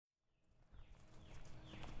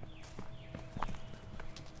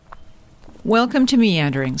Welcome to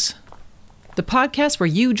Meanderings, the podcast where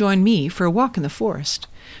you join me for a walk in the forest,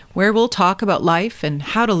 where we'll talk about life and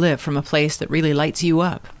how to live from a place that really lights you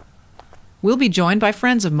up. We'll be joined by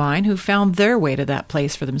friends of mine who found their way to that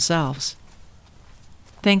place for themselves.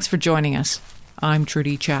 Thanks for joining us. I'm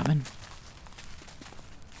Trudy Chapman.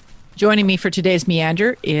 Joining me for today's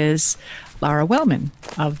Meander is Lara Wellman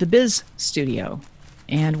of the Biz Studio,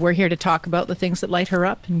 and we're here to talk about the things that light her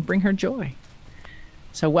up and bring her joy.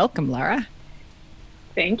 So welcome, Lara.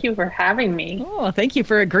 Thank you for having me. Oh, thank you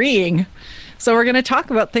for agreeing. So we're going to talk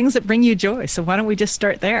about things that bring you joy. So why don't we just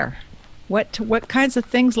start there? What kinds of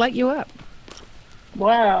things light you up?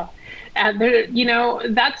 Well,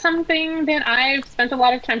 that's something that I've spent a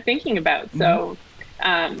lot of time thinking about. So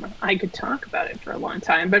I could talk about it for a long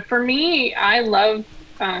time. But for me, I love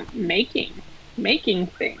making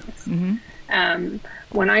things.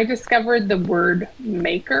 When I discovered the word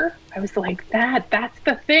maker, I was like, that's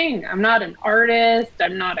the thing. I'm not an artist.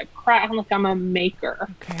 I'm not a craft. I'm a maker.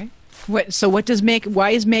 Okay. Why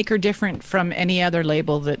is maker different from any other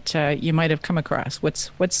label that you might have come across?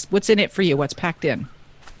 What's in it for you? What's packed in?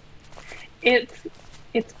 It's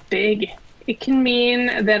big. It can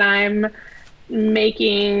mean that I'm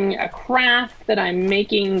making a craft, that I'm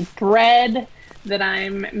making bread, that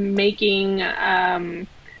I'm making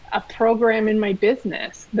a program in my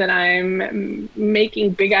business, that I'm making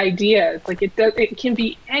big ideas. Like it can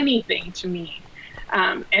be anything to me.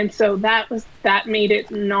 And so that made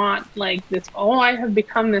it not like this, I have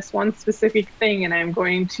become this one specific thing and I'm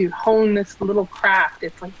going to hone this little craft.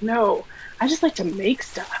 It's like, no, I just like to make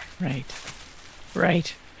stuff.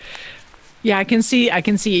 Right. Yeah, I can see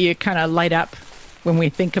you kind of light up when we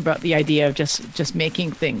think about the idea of just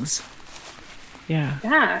making things.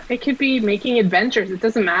 Yeah, it could be making adventures. It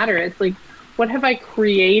doesn't matter. It's like, what have I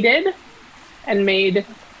created and made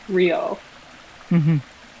real?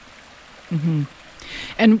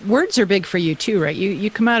 And words are big for you too, right? You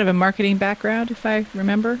come out of a marketing background, if I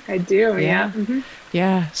remember. I do, yeah.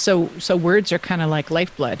 Yeah, so words are kind of like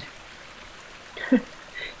lifeblood.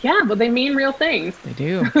 Yeah, but they mean real things. They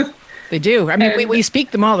do. They do. I mean, we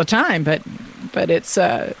speak them all the time, but it's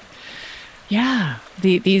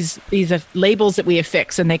these are labels that we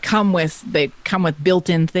affix, and they come with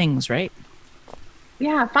built-in things, right?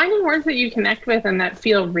 Yeah, finding words that you connect with and that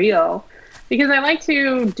feel real, because I like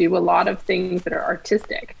to do a lot of things that are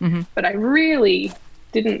artistic, but I really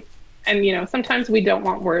didn't. And sometimes we don't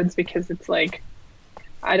want words because it's like,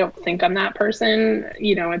 I don't think I'm that person.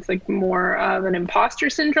 It's like more of an imposter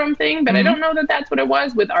syndrome thing, but I don't know that that's what it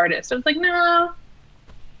was with artists. I was like, no,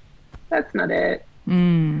 that's not it.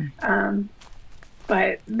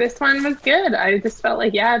 But this one was good. I just felt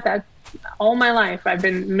like, that's all my life I've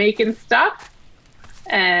been making stuff.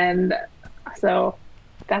 And so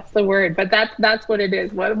that's the word, but that's what it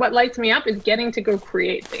is. What lights me up is getting to go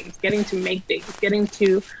create things, getting to make things, getting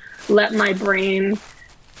to let my brain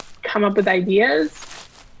come up with ideas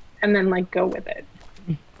and then go with it.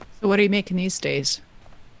 So what are you making these days?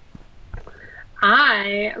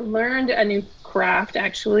 I learned a new craft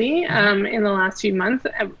actually in the last few months,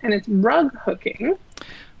 and it's rug hooking.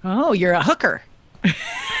 Oh, you're a hooker.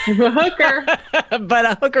 I'm a hooker. But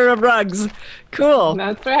a hooker of rugs. Cool.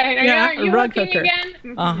 That's right. Are you rug hooking hooker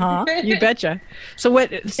again? You betcha. So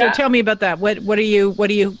tell me about that. What do you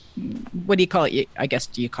call it? I guess,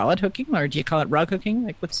 do you call it hooking or do you call it rug hooking?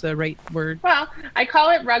 Like, what's the right word? Well, I call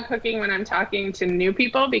it rug hooking when I'm talking to new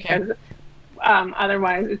people because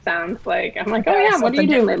otherwise it sounds like I'm like, what are you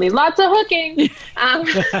doing lately? Lots of hooking.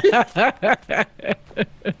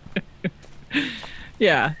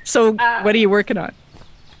 Yeah. So what are you working on?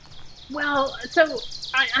 Well, so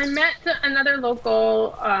I met another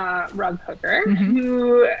local rug hooker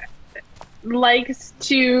who likes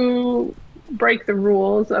to break the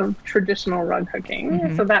rules of traditional rug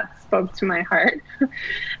hooking. So that spoke to my heart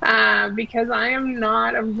because I am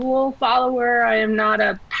not a rule follower. I am not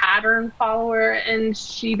a pattern follower. And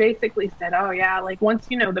she basically said, once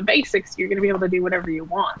you know the basics, you're going to be able to do whatever you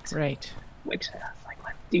want. Right. Which I was like,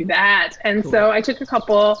 let's do that. And cool. So I took a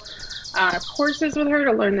couple courses with her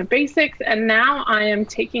to learn the basics. And now I am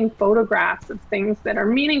taking photographs of things that are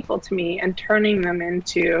meaningful to me and turning them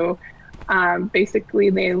into basically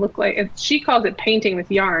they look like, she calls it painting with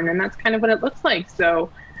yarn, and that's kind of what it looks like. So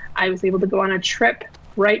I was able to go on a trip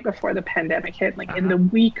right before the pandemic hit, in the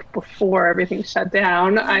week before everything shut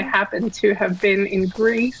down. I happened to have been in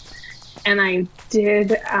Greece, and I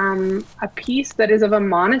did a piece that is of a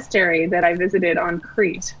monastery that I visited on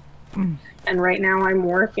Crete. And right now I'm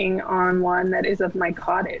working on one that is of my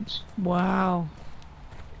cottage. Wow.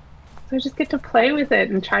 So I just get to play with it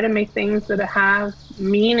and try to make things that have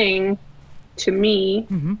meaning to me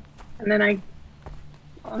and then I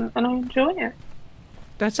enjoy it.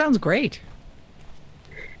 That sounds great.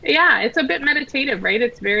 Yeah, it's a bit meditative, right?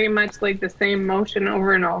 It's very much like the same motion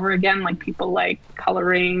over and over again, like people like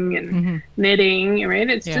coloring and knitting, right?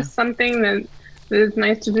 It's just something that is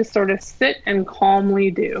nice to just sort of sit and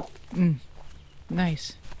calmly do.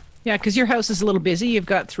 Nice. Yeah, because your house is a little busy. You've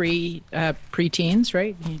got 3 preteens,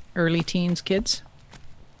 right? Early teens kids.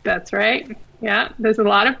 That's right. Yeah, there's a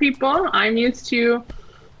lot of people. I was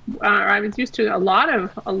used to a lot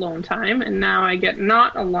of alone time, and now I get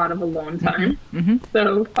not a lot of alone time.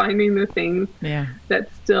 So finding the things that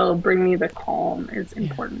still bring me the calm is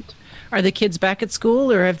important. Are the kids back at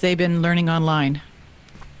school, or have they been learning online?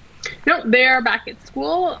 No, they are back at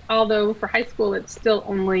school, although for high school it's still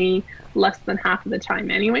only less than half of the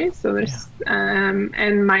time anyway. So there's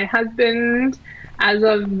and my husband, as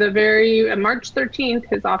of the very March 13th,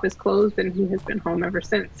 his office closed and he has been home ever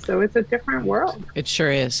since. So it's a different world. It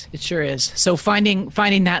sure is. It sure is. So finding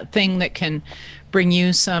that thing that can bring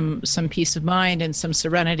you some peace of mind and some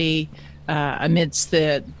serenity amidst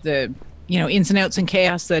the ins and outs and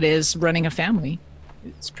chaos that is running a family,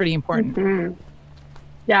 it's pretty important.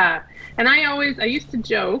 Yeah. And I used to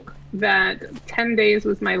joke that 10 days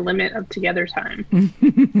was my limit of together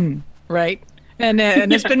time. Right. And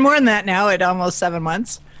it's been more than that now at almost 7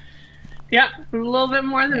 months. Yeah, a little bit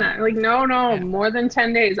more than that. Like, no, more than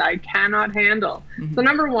 10 days I cannot handle. So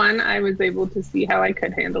number one, I was able to see how I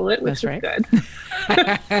could handle it, which is good.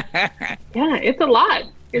 Yeah, it's a lot.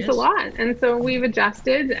 It's a lot. And so we've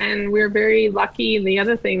adjusted, and we're very lucky. And the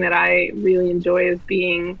other thing that I really enjoy is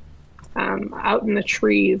being out in the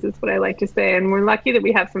trees, is what I like to say. And we're lucky that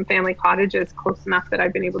we have some family cottages close enough that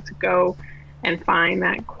I've been able to go and find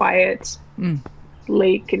that quiet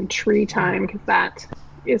lake and tree time, because that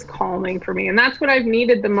is calming for me. And that's what I've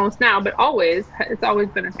needed the most now. But it's always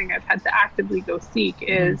been a thing I've had to actively go seek,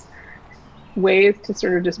 is ways to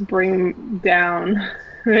sort of just bring down,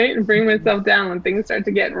 right? Bring myself down when things start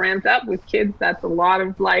to get ramped up with kids. That's a lot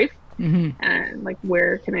of life. And like,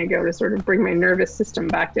 where can I go to sort of bring my nervous system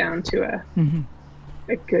back down to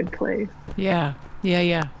a good place? Yeah.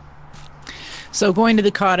 So going to the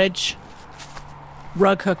cottage,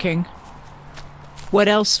 rug hooking. What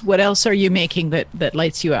else are you making that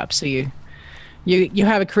lights you up? So you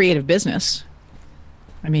have a creative business.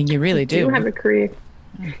 I mean, you really do. I have a creative.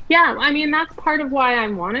 Yeah, I mean, that's part of why I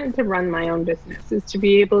wanted to run my own business, is to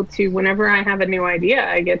be able to, whenever I have a new idea,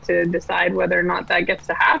 I get to decide whether or not that gets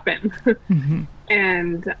to happen.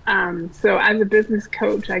 And so as a business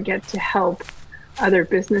coach, I get to help other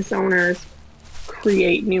business owners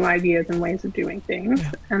create new ideas and ways of doing things.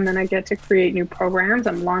 And then I get to create new programs.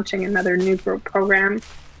 I'm launching another new program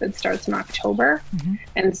that starts in October.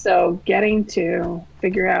 And so getting to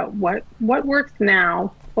figure out what works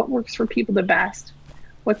now, what works for people the best,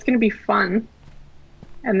 what's going to be fun,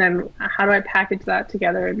 and then how do I package that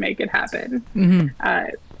together and make it happen?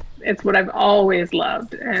 It's what I've always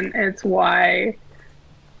loved, and it's why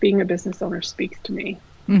being a business owner speaks to me.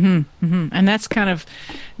 And that's kind of,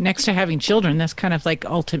 next to having children, that's kind of like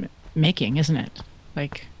ultimate making, isn't it?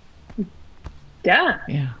 Like, yeah.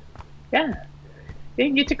 You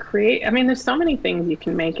get to create. I mean, there's so many things you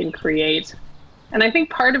can make and create, and I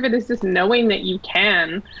think part of it is just knowing that you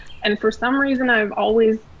can. And for some reason, I've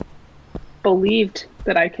always believed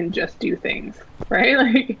that I can just do things, right?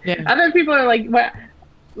 Like, other people are like, what?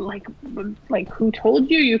 Like, who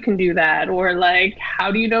told you can do that? Or like,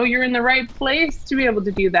 how do you know you're in the right place to be able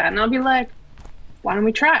to do that? And I'll be like, why don't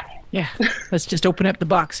we try? Yeah, let's just open up the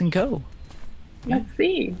box and go. Let's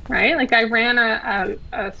see, right? Like, I ran a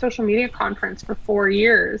social media conference for 4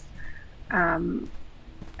 years. And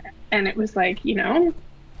it was like,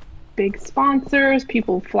 big sponsors,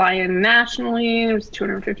 people fly in nationally. There's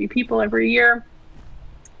 250 people every year.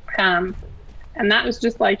 And that was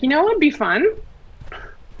just like, it'd be fun.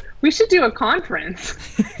 We should do a conference.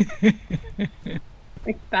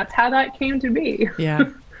 Like, that's how that came to be.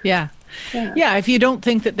 Yeah. If you don't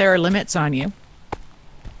think that there are limits on you,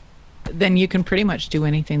 then you can pretty much do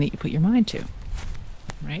anything that you put your mind to,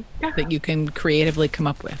 right? That you can creatively come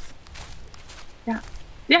up with.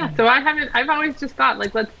 Yeah. So I've always just thought,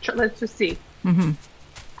 like, let's just see. And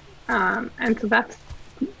so that's,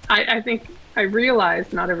 I think I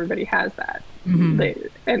realized not everybody has that.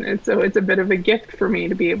 And so it's a bit of a gift for me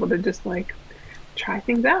to be able to just like try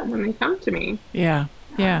things out when they come to me. Yeah.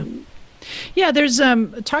 There's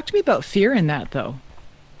talk to me about fear in that, though.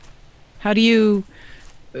 How do you,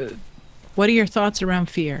 what are your thoughts around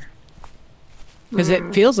fear? Because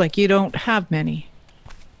it feels like you don't have many.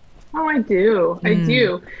 Oh, I do. I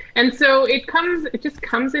do. And so it just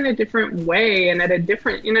comes in a different way and in a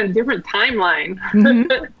different timeline.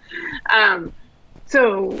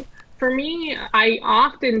 So for me, I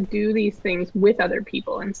often do these things with other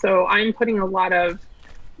people. And so I'm putting a lot of,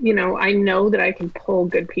 I know that I can pull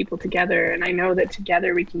good people together, and I know that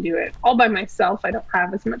together we can do it. All by myself, I don't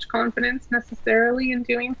have as much confidence necessarily in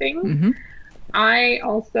doing things. I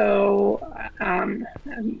also,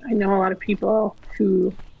 I know a lot of people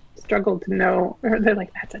who struggle to know, or they're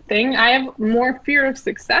like, that's a thing. I have more fear of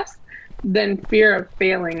success than fear of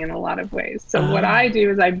failing in a lot of ways. So what I do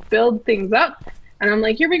is I build things up, and I'm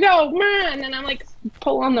like, here we go, and then I'm like,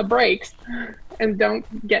 pull on the brakes and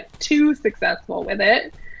don't get too successful with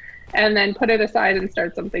it, and then put it aside and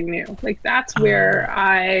start something new. Like that's where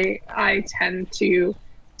I tend to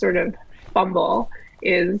sort of fumble,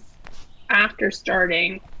 is after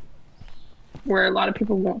starting, where a lot of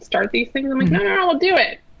people won't start these things. I'm like, no, I'll do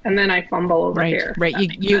it. And then I fumble over here. Right.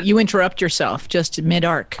 You interrupt yourself just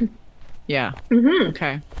mid-arc. Yeah.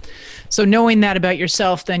 Okay. So knowing that about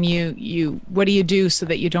yourself, then you what do you do so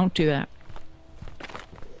that you don't do that?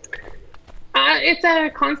 It's a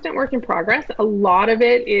constant work in progress. A lot of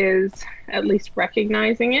it is at least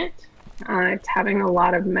recognizing it. It's having a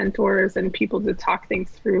lot of mentors and people to talk things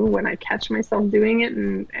through when I catch myself doing it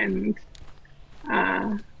and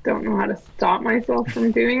don't know how to stop myself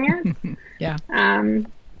from doing it. Yeah. And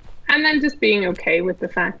then just being okay with the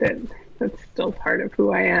fact that that's still part of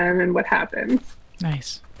who I am and what happens.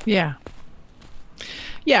 Nice. Yeah.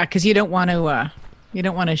 Yeah, because you don't want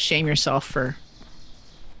to shame yourself for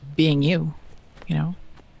being you. No,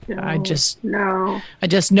 I just know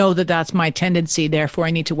that that's my tendency. Therefore,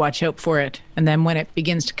 I need to watch out for it. And then when it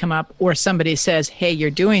begins to come up, or somebody says, "Hey, you're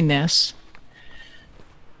doing this,"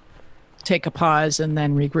 take a pause and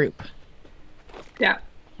then regroup. Yeah.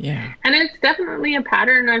 Yeah. And it's definitely a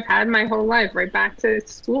pattern I've had my whole life, right back to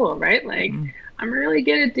school, right? Like, I'm really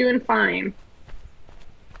good at doing fine.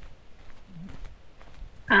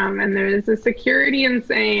 And there's a security in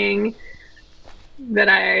saying that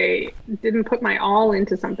I didn't put my all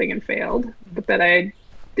into something and failed, but that I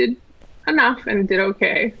did enough and did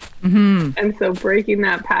okay. And so breaking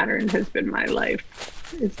that pattern has been my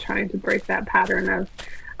life, is trying to break that pattern of,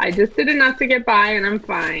 I just did enough to get by and I'm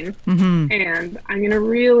fine. And I'm going to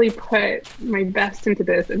really put my best into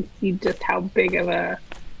this and see just how big of a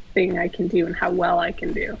thing I can do and how well I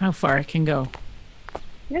can do. How far it can go.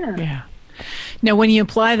 Yeah. Yeah. Now, when you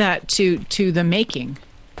apply that to the making,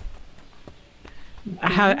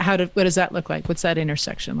 what does that look like? What's that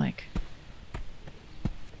intersection like?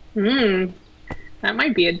 That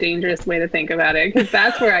might be a dangerous way to think about it, because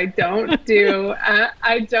that's where I don't do,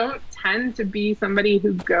 I don't tend to be somebody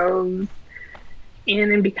who goes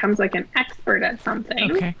in and becomes like an expert at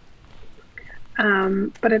something. Okay.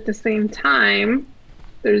 But at the same time,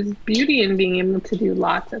 there's beauty in being able to do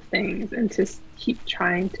lots of things and to keep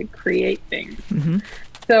trying to create things.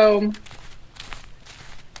 So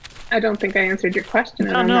I don't think I answered your question,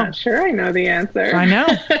 and I'm not sure I know the answer. I know.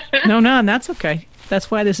 No, and that's okay. That's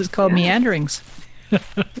why this is called meanderings.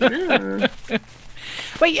 But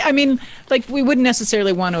I mean, like, we wouldn't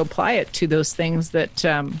necessarily want to apply it to those things that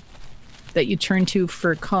that you turn to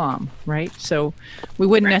for calm, right? So we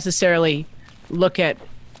wouldn't necessarily look at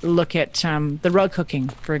the rug hooking,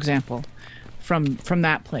 for example, from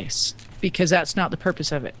that place, because that's not the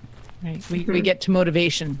purpose of it, right? We get to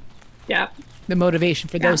motivation. Yeah. The motivation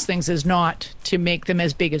for those things is not to make them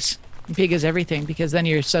as big as everything, because then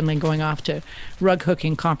you're suddenly going off to rug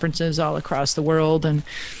hooking conferences all across the world and,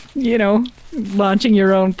 launching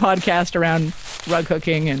your own podcast around rug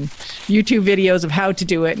hooking and YouTube videos of how to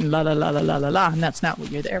do it and la la la la la la la, and that's not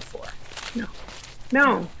what you're there for.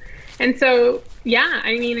 No. And so,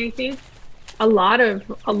 I mean, I think a lot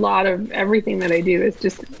of everything that I do is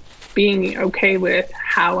just being okay with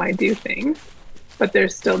how I do things. But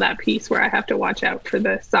there's still that piece where I have to watch out for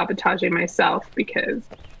the sabotaging myself because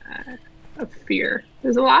of fear.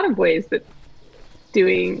 There's a lot of ways that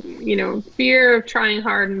doing, fear of trying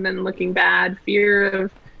hard and then looking bad, fear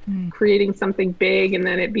of creating something big and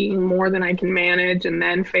then it being more than I can manage and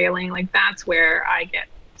then failing. Like, that's where I get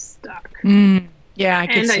stuck. Yeah,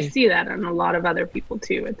 I see that in a lot of other people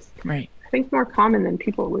too. It's right. I think more common than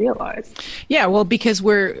people realize. Yeah, well, because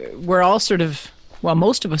we're all sort of,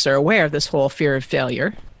 most of us are aware of this whole fear of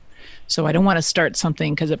failure. So I don't want to start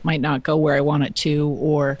something because it might not go where I want it to,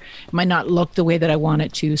 or it might not look the way that I want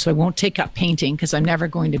it to. So I won't take up painting because I'm never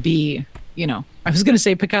going to be, I was going to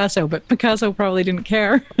say Picasso, but Picasso probably didn't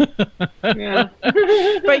care. Yeah.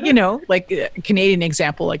 But, like a Canadian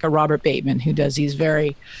example, like a Robert Bateman, who does these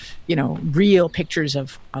very, real pictures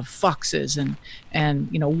of foxes and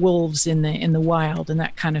wolves in the wild and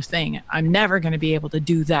that kind of thing. I'm never going to be able to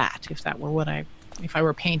do that if I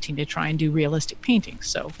were painting to try and do realistic paintings.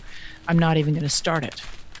 So I'm not even going to start it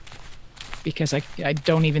because I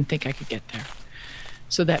don't even think I could get there.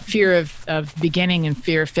 So that fear of beginning and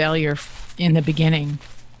fear of failure in the beginning,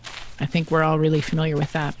 I think we're all really familiar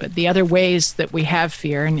with that. But the other ways that we have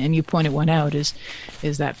fear, and you pointed one out, is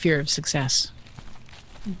that fear of success.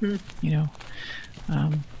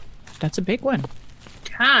 That's a big one.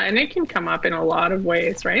 Yeah, and it can come up in a lot of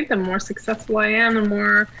ways, right? The more successful I am, the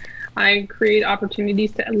more I create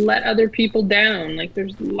opportunities to let other people down. Like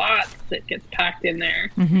there's lots that gets packed in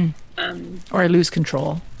there. Or I lose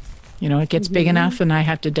control. It gets big enough and I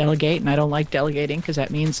have to delegate, and I don't like delegating because that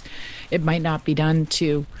means it might not be done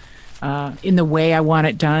to in the way I want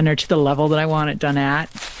it done or to the level that I want it done at.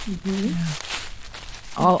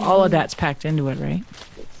 All of that's packed into it, right?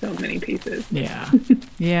 So many pieces. Yeah.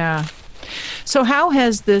 Yeah. So how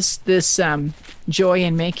has this joy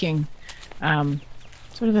in making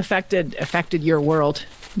sort of affected your world,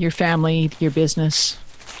 your family, your business,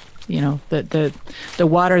 the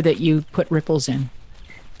water that you put ripples in?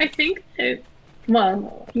 I think some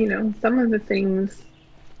of the things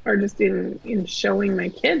are just in showing my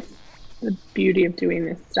kids the beauty of doing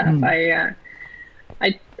this stuff.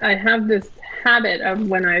 I have this habit of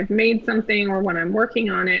when I've made something or when I'm working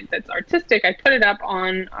on it that's artistic, I put it up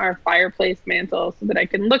on our fireplace mantle so that I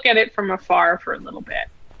can look at it from afar for a little bit.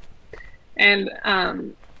 And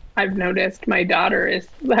I've noticed my daughter has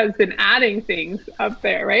been adding things up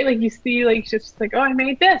there, right? Like you see, like she's just like, oh, I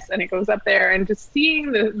made this, and it goes up there, and just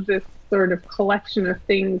seeing this sort of collection of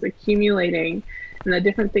things accumulating and the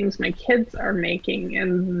different things my kids are making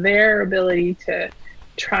and their ability to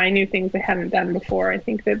try new things they hadn't done before. I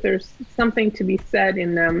think that there's something to be said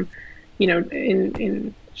in them,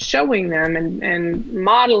 in showing them and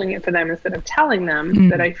modeling it for them instead of telling them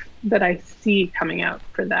that I see coming out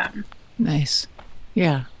for them. Nice.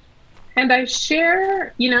 Yeah. And I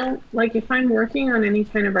share, like if I'm working on any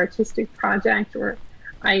kind of artistic project, or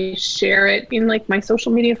I share it in like my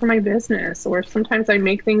social media for my business, or sometimes I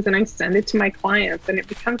make things and I send it to my clients, and it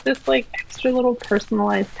becomes this like extra little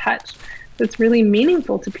personalized touch that's really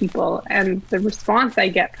meaningful to people. And the response I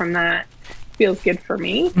get from that feels good for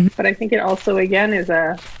me. But I think it also, again, is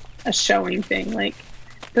a showing thing. Like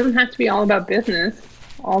it doesn't have to be all about business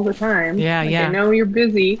all the time. Yeah. I know you're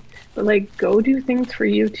busy, but like go do things for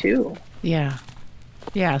you too. Yeah.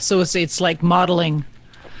 So it's like modeling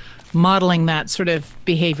that sort of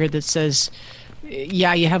behavior that says,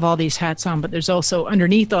 yeah, you have all these hats on, but there's also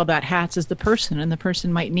underneath all that hats is the person, and the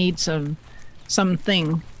person might need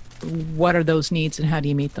something. What are those needs and how do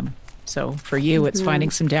you meet them? So for you, it's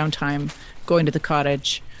finding some downtime, going to the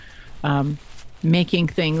cottage, making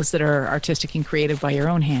things that are artistic and creative by your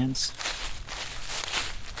own hands.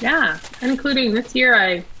 Yeah, including this year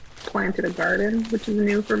I planted a garden, which is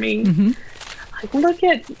new for me. Like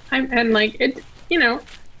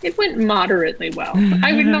it went moderately well.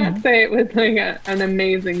 I would not say it was like an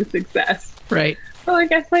amazing success. Right. But I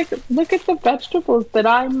guess look at the vegetables that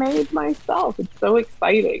I made myself. It's so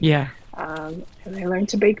exciting. Yeah. And I learned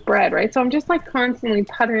to bake bread, right? So I'm just like constantly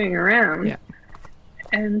puttering around. Yeah.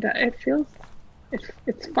 And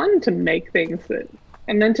it's fun to make things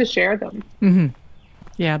and then to share them.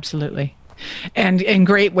 Yeah, absolutely. And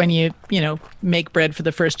great when you make bread for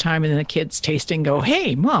the first time and then the kids taste and go,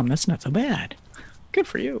 hey, Mom, that's not so bad. Good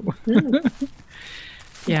for you.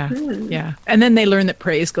 Yeah. And then they learn that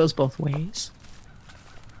praise goes both ways.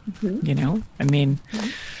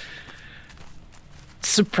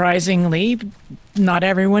 Surprisingly, not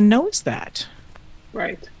everyone knows that.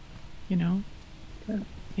 Right. Yeah.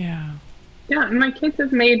 Yeah, and my kids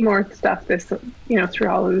have made more stuff through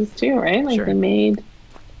all of this too, right? Like They made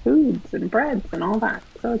foods and breads and all that.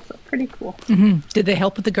 So it's pretty cool. Did they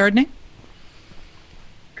help with the gardening?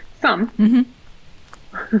 Some.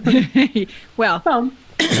 Well, some.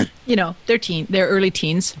 They're early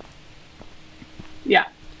teens. Yeah,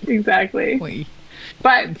 exactly.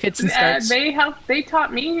 But fits and starts. They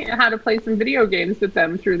taught me how to play some video games with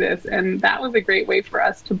them through this, and that was a great way for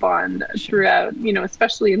us to bond throughout,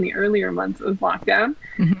 especially in the earlier months of lockdown.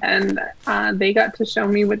 And they got to show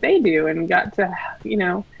me what they do and got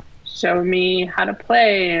to, show me how to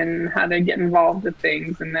play and how to get involved with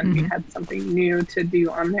things. And then we had something new to do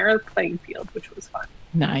on their playing field, which was fun.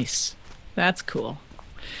 Nice. That's cool.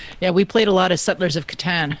 Yeah, we played a lot of Settlers of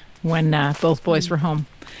Catan when both boys were home.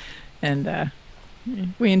 And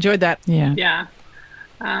we enjoyed that. Yeah. Yeah.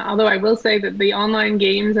 Although I will say that the online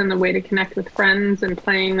games and the way to connect with friends and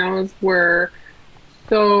playing those were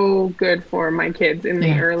so good for my kids in the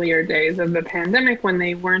Yeah. earlier days of the pandemic when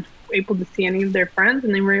they weren't able to see any of their friends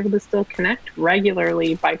and they were able to still connect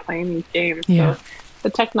regularly by playing these games. Yeah. So the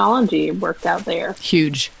technology worked out there.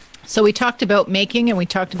 Huge. So we talked about making and we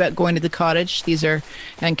talked about going to the cottage. These are,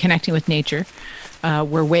 and connecting with nature,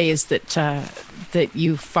 were ways that that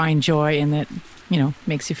you find joy and that,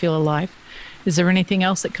 makes you feel alive. Is there anything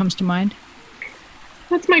else that comes to mind?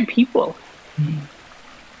 That's my people.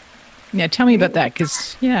 Yeah, tell me about that,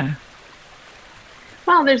 because,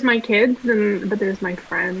 Well, there's my kids, but there's my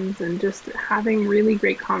friends, and just having really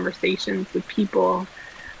great conversations with people.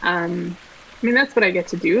 That's what I get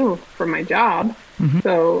to do for my job.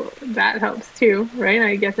 So that helps too, right?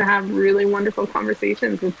 I get to have really wonderful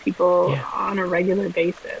conversations with people on a regular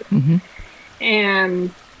basis.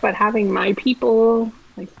 But having my people,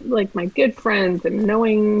 like my good friends, and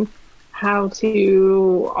knowing how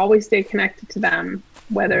to always stay connected to them,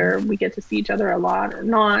 whether we get to see each other a lot or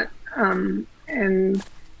not, and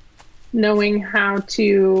knowing how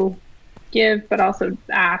to give, but also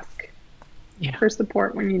ask for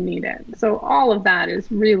support when you need it. So all of that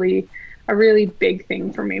is really a really big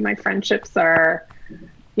thing for me. My friendships are,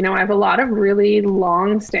 I have a lot of really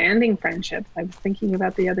long-standing friendships. I was thinking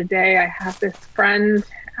about the other day, I have this friend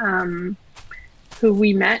who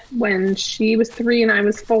we met when she was 3 and I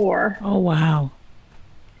was 4. Oh, wow.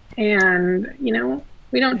 And,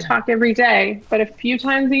 we don't talk every day, but a few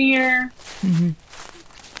times a year.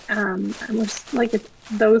 And we're just, it's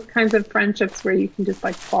those kinds of friendships where you can just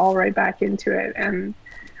fall right back into it. And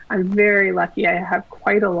I'm very lucky. I have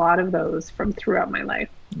quite a lot of those from throughout my life.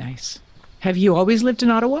 Nice. Have you always lived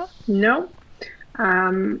in Ottawa? No.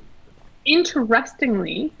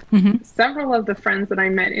 Interestingly, several of the friends that I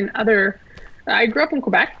met I grew up in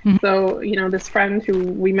Quebec. So, this friend who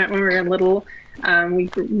we met when we were little,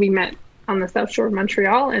 we met on the South Shore of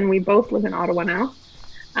Montreal, and we both live in Ottawa now.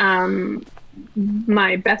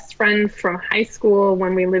 My best friend from high school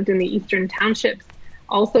when we lived in the Eastern Townships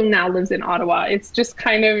also now lives in Ottawa. It's just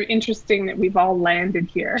kind of interesting that we've all landed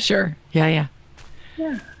here. Sure. Yeah.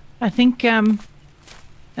 I think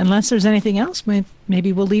unless there's anything else,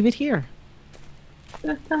 maybe we'll leave it here.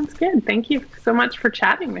 That sounds good. Thank you so much for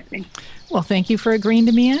chatting with me. Well, thank you for agreeing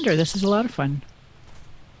to meander. This is a lot of fun.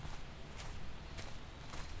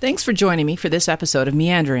 Thanks for joining me for this episode of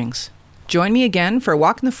Meanderings. Join me again for a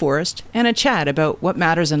walk in the forest and a chat about what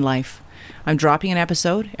matters in life. I'm dropping an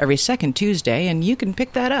episode every second Tuesday, and you can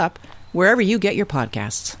pick that up wherever you get your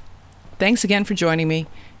podcasts. Thanks again for joining me.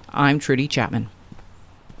 I'm Trudy Chapman.